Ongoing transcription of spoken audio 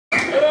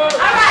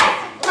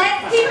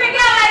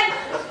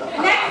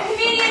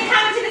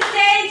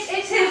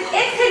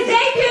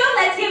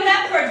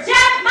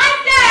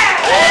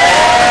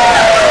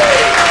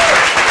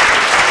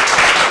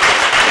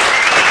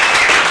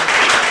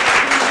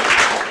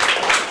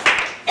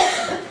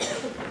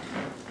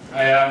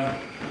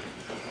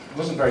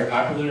wasn't very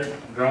popular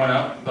growing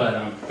up,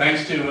 but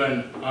thanks to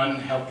an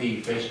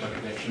unhealthy Facebook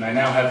addiction, I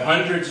now have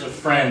hundreds of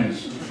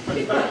friends.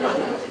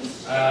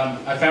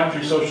 I found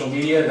through social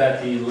media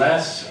that the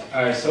less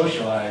I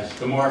socialize,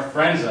 the more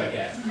friends I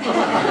get.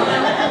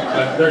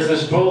 But there's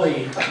this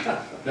bully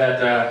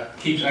that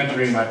keeps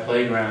entering my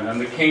playground. I'm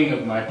the king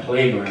of my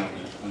playground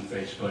on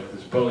Facebook.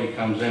 This bully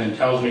comes in and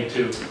tells me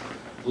to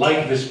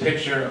like this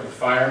picture of a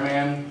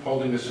fireman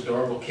holding this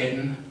adorable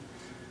kitten,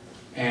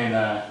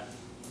 and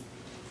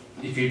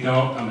if you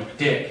don't, I'm a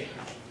dick.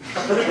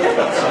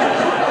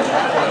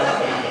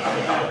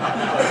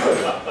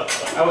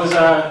 I was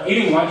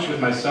eating lunch with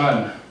my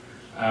son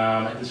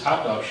at this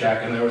hot dog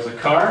shack, and there was a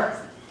car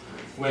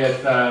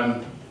with,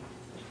 I'm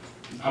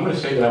going to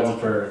save that one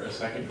for a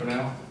second for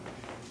now.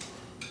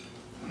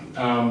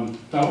 No,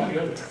 I want to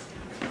go there.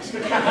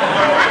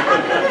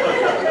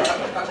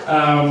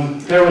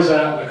 There was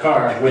a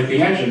car with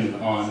the engine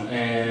on,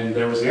 and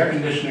there was the air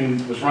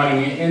conditioning was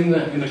running in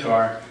the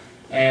car,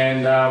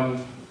 and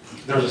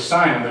there was a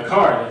sign on the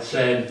car that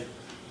said,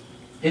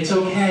 "It's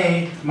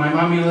okay, my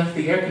mommy left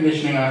the air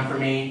conditioning on for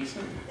me,"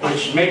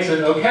 which makes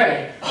it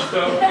okay.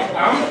 So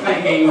I'm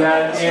thinking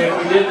that if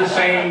we did the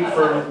same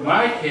for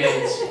my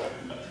kids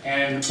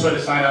and put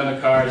a sign on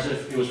the car as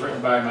if it was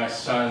written by my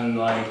son,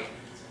 like,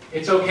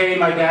 "It's okay,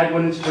 my dad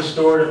went into the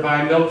store to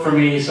buy milk for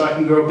me so I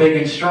can grow big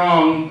and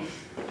strong.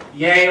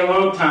 Yay,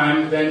 alone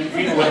time," then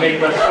people would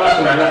make less fuss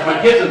when I left my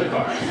kids in the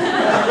car.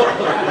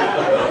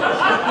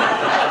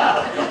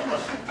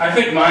 I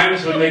think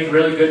mimes would make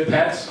really good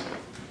pets.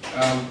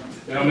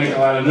 They don't make a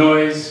lot of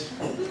noise.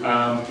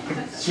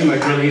 Seem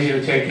like really easy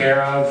to take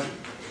care of.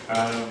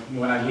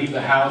 When I leave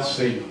the house,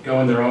 they go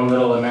in their own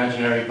little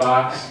imaginary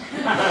box.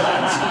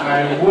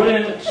 I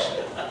wouldn't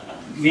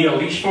need a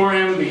leash for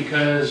him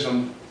because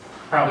I'm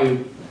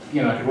probably,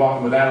 I could walk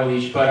him without a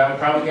leash, but I would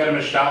probably get him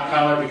a shock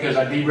collar because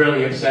I'd be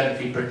really upset if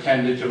he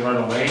pretended to run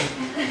away.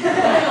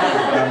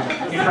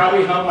 He'd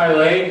probably hump my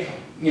leg,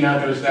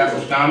 to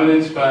establish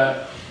dominance,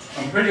 but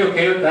I'm pretty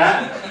okay with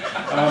that.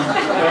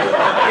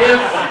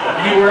 If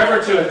he were ever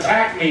to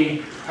attack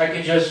me, I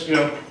could just,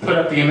 put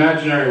up the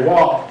imaginary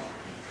wall.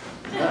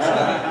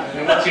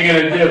 And what's he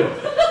gonna do?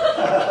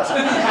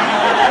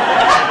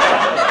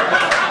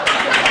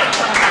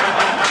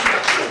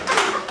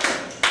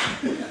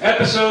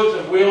 Episodes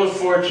of Wheel of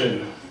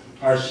Fortune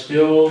are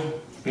still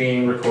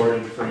being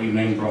recorded for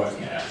evening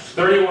broadcasts.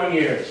 31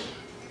 years.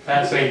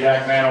 Pat Sajak,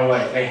 Jack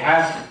Manaway. They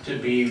have to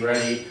be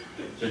ready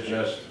to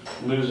just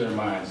lose their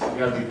minds. They've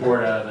got to be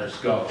bored out of their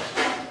skulls.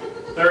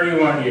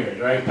 31 years,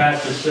 right?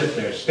 Pat just sit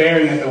there,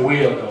 staring at the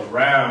wheel, go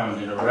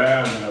round and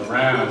around and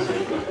around.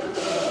 Say,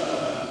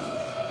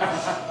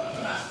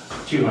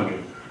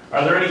 200.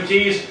 Are there any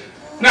T's?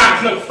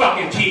 Nah, there's no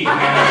fucking T's,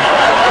 man.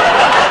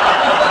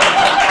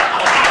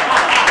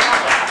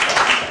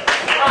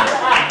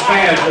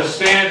 Fan just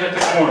stands at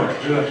the corner.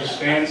 Just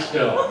stand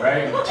still,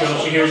 right? Until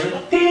she hears a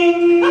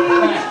ding,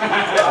 which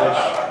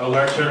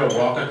alerts her to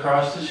walk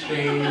across the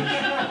stage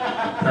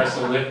and press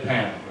the lit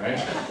panel, right?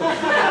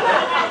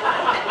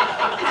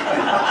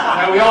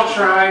 Now we all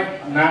try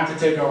not to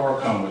take our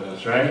work home with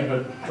us, right?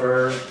 But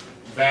for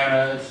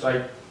Vanna, it's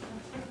like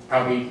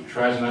probably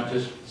tries not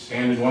to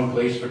stand in one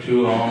place for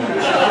too long.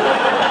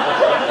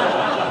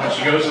 When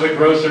she goes to the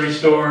grocery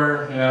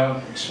store,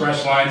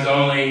 express lines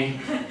only.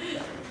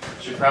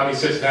 She probably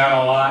sits down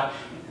a lot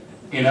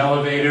in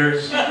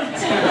elevators.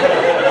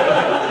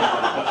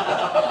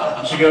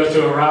 She goes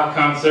to a rock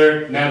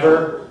concert.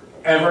 Never,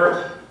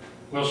 ever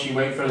will she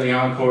wait for the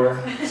encore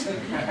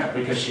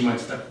because she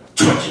wants to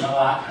twitch a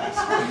lot.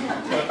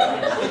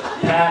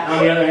 Pat, on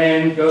the other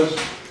hand, goes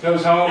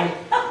home.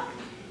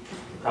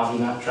 Probably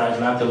tries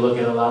not to look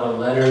at a lot of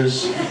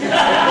letters.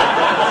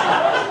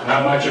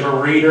 Not much of a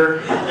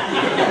reader.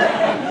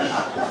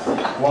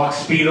 Walks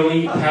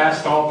speedily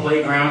past all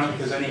playgrounds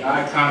because any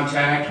eye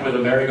contact with a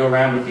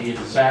merry-go-round would be a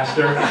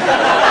disaster. And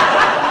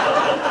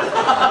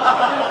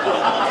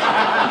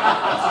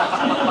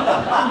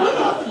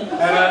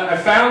I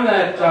found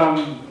that,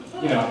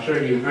 I'm sure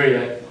you agree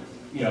that,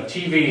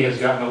 TV has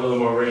gotten a little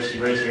more racy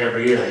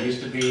every year. It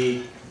used to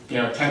be,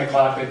 10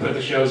 o'clock they put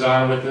the shows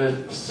on with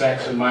the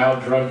sex and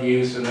mild drug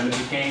use, and then it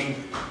became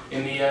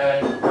in the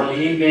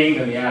early evening,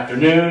 then the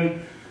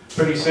afternoon.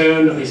 Pretty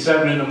soon it'll be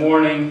 7 in the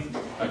morning.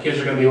 My kids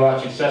are going to be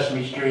watching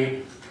Sesame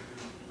Street.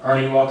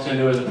 Ernie walks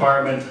into his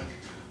apartment.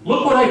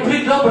 "Look what I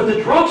picked up at the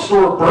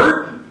drugstore,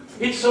 Bert.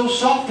 It's so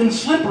soft and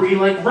slippery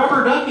like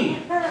rubber ducky."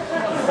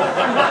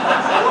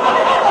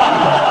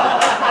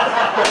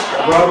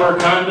 "Rubber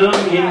condom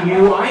in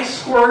you I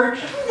squirt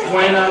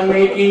when I'm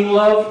making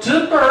love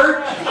to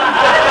Bert."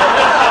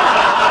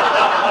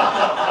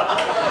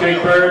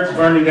 Big Bird's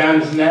burning down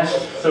his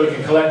nest so he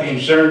can collect the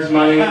insurance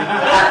money.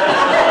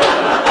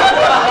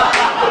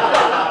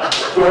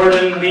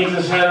 Gordon leans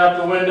his head out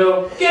the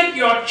window. "Get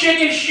your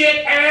chicken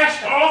shit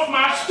ass off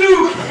my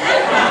stoop!"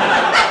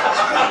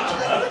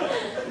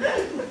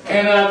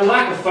 And the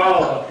lack of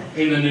follow-up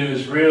in the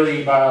news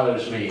really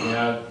bothers me. You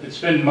know, it's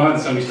been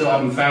months and we still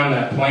haven't found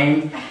that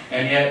plane,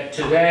 and yet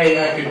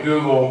today I could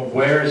Google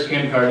where's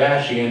Kim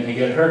Kardashian and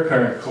get her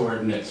current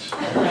coordinates.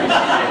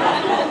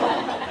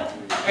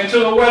 And to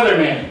the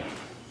weatherman,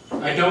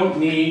 I don't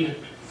need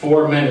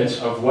 4 minutes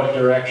of what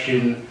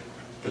direction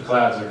the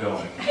clouds are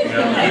going. You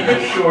know, keep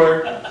it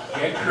short,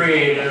 get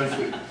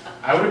creative.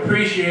 I would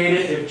appreciate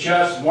it if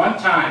just one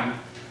time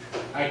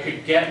I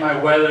could get my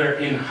weather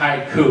in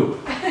haiku.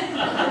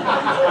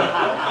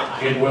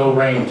 It will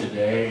rain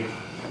today.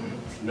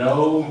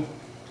 No,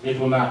 it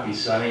will not be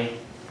sunny.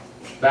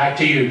 Back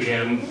to you,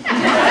 Jim.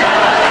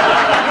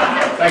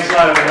 Thanks a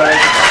lot, everybody.